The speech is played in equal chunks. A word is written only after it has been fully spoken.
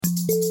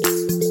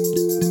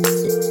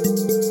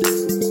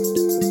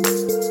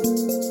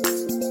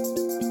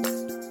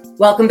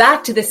Welcome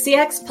back to the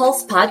CX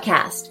Pulse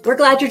podcast. We're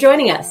glad you're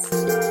joining us.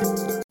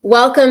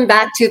 Welcome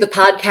back to the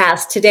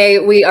podcast. Today,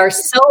 we are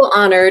so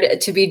honored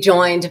to be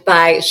joined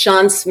by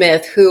Sean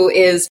Smith, who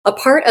is a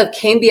part of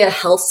Cambia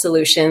Health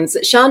Solutions.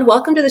 Sean,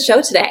 welcome to the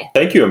show today.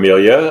 Thank you,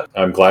 Amelia.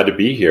 I'm glad to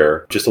be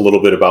here. Just a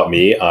little bit about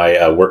me.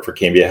 I work for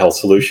Cambia Health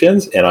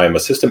Solutions, and I'm a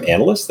system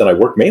analyst, and I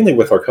work mainly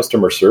with our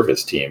customer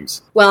service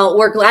teams. Well,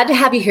 we're glad to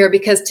have you here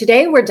because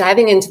today we're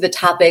diving into the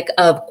topic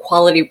of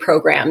quality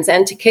programs.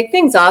 And to kick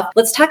things off,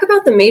 let's talk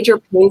about the major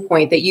pain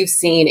point that you've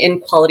seen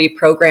in quality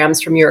programs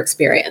from your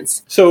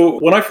experience. So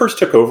when I first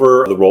took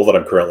over the role that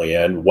I'm currently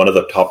in, one of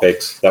the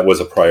topics that was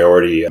a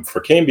priority for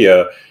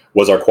Cambia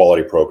was our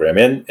quality program.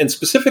 And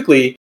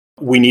specifically,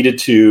 we needed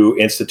to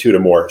institute a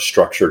more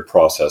structured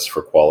process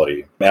for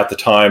quality. At the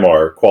time,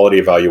 our quality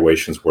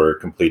evaluations were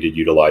completed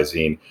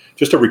utilizing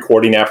just a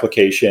recording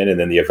application, and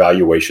then the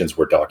evaluations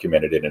were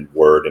documented in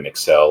Word and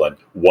Excel and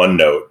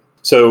OneNote.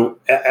 So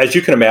as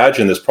you can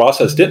imagine, this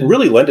process didn't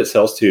really lend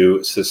itself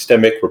to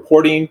systemic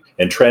reporting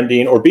and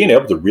trending or being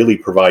able to really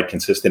provide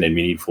consistent and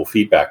meaningful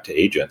feedback to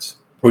agents.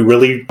 We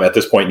really, at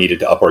this point, needed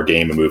to up our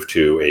game and move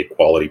to a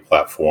quality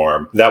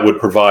platform that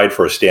would provide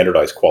for a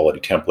standardized quality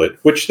template,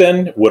 which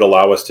then would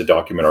allow us to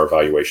document our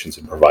evaluations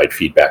and provide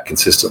feedback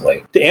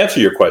consistently. To answer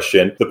your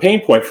question, the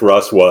pain point for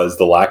us was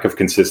the lack of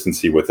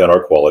consistency within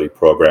our quality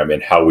program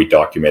and how we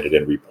documented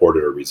and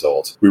reported our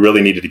results. We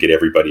really needed to get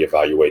everybody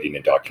evaluating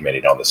and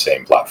documenting on the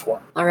same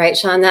platform. All right,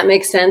 Sean, that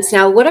makes sense.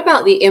 Now, what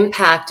about the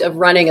impact of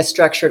running a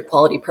structured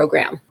quality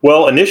program?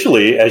 Well,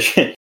 initially,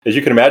 as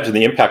you can imagine,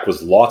 the impact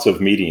was lots of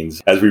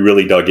meetings as we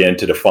really dug in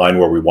to define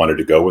where we wanted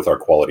to go with our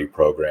quality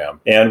program.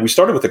 And we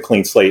started with a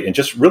clean slate and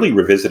just really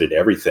revisited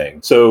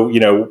everything. So,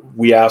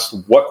 we asked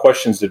what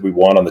questions did we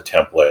want on the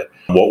template?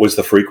 What was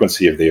the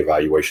frequency of the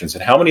evaluations?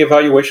 And how many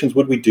evaluations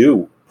would we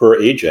do per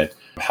agent?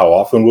 How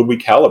often would we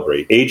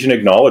calibrate? Agent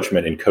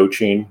acknowledgement and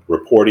coaching,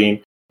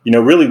 reporting.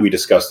 Really, we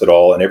discussed it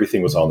all and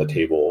everything was on the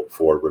table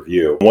for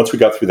review. Once we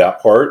got through that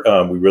part,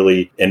 we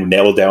really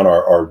nailed down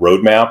our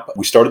roadmap.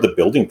 We started the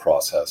building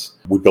process.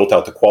 We built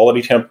out the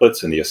quality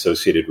templates and the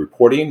associated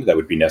reporting that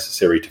would be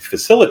necessary to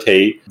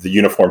facilitate the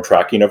uniform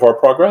tracking of our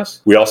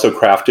progress. We also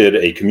crafted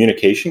a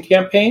communication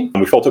campaign.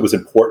 And we felt it was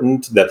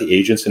important that the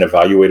agents and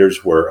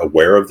evaluators were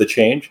aware of the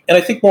change. And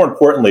I think more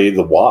importantly,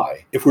 the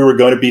why. If we were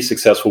going to be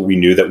successful, we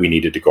knew that we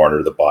needed to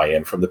garner the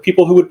buy-in from the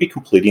people who would be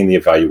completing the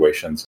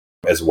evaluations,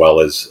 as well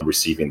as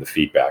receiving the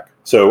feedback.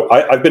 So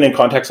I've been in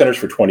contact centers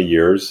for 20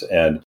 years,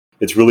 and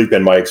it's really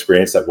been my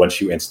experience that once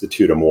you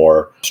institute a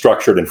more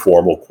structured and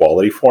formal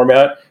quality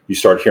format, you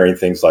start hearing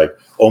things like,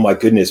 oh my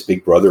goodness,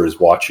 Big Brother is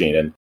watching.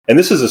 And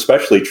this is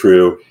especially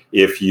true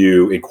if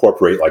you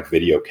incorporate like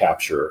video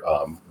capture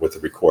with the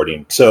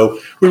recording. So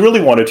we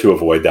really wanted to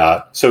avoid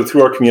that. So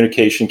through our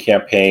communication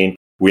campaign,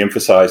 we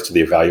emphasized to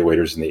the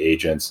evaluators and the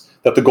agents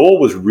that the goal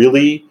was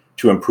really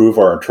to improve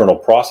our internal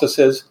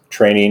processes,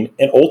 training,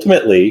 and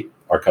ultimately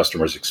our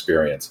customers'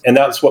 experience. And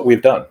that's what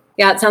we've done.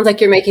 Yeah, it sounds like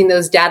you're making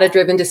those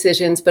data-driven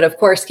decisions, but of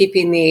course,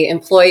 keeping the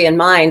employee in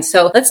mind.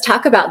 So let's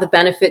talk about the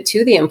benefit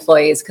to the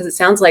employees, because it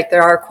sounds like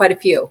there are quite a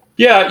few.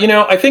 Yeah,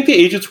 I think the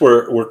agents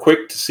were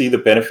quick to see the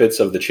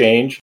benefits of the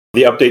change.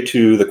 The update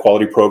to the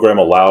quality program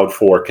allowed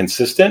for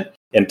consistent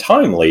and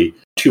timely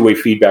two-way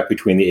feedback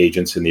between the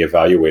agents and the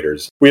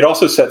evaluators. We had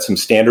also set some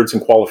standards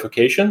and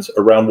qualifications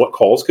around what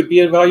calls could be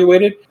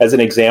evaluated. As an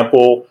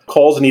example,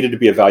 calls needed to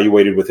be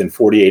evaluated within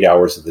 48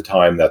 hours of the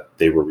time that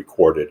they were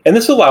recorded. And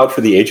this allowed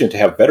for the agent to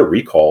have better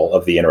recall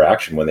of the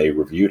interaction when they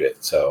reviewed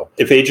it. So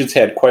if agents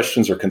had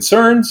questions or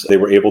concerns, they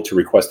were able to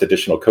request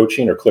additional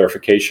coaching or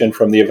clarification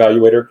from the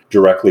evaluator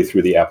directly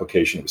through the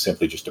application. It was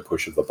simply just a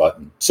push of the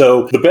button.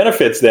 So the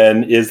benefits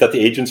then is that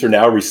the agents are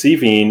now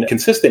receiving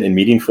consistent and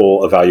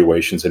meaningful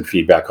evaluations and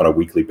feedback on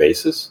a weekly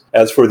basis.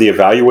 As for the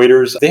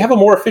evaluators, they have a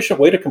more efficient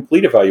way to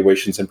complete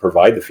evaluations and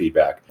provide the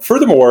feedback.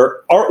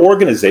 Furthermore, our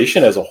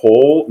organization as a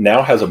whole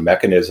now has a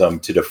mechanism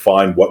to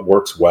define what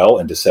works well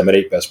and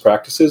disseminate best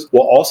practices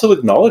while also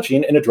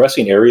acknowledging and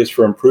addressing areas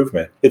for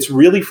improvement. It's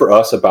really for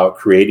us about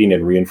creating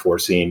and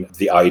reinforcing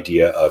the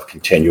idea of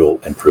continual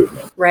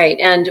improvement. Right.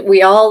 And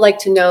we all like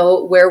to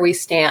know where we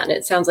stand.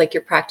 It sounds like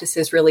your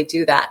practices really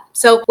do that.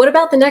 So what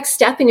about the next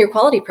step in your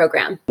quality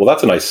program? Well,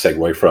 that's a nice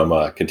segue from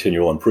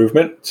continual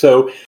improvement.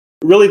 So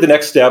really, the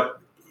next step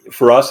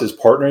for us is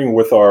partnering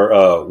with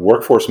our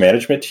workforce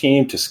management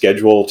team to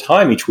schedule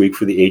time each week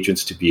for the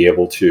agents to be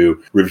able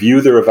to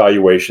review their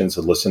evaluations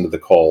and listen to the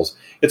calls.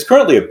 It's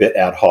currently a bit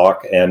ad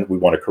hoc, and we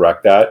want to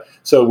correct that.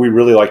 So we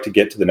really like to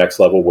get to the next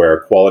level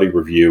where quality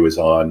review is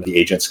on the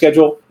agent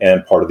schedule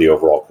and part of the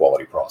overall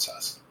quality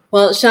process.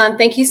 Well, Sean,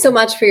 thank you so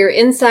much for your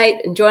insight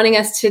and joining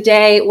us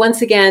today.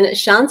 Once again,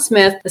 Sean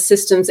Smith, a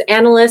systems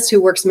analyst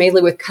who works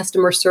mainly with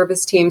customer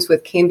service teams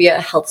with Cambia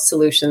Health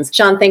Solutions.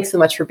 Sean, thanks so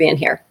much for being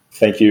here.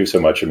 Thank you so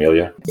much,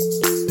 Amelia.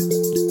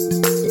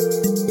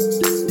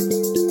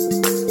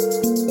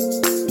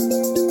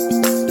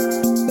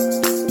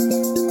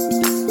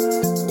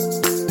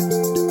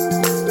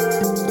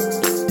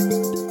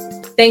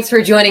 Thanks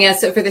for joining us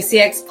for the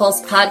CX Pulse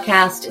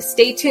podcast.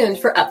 Stay tuned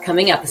for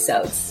upcoming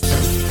episodes.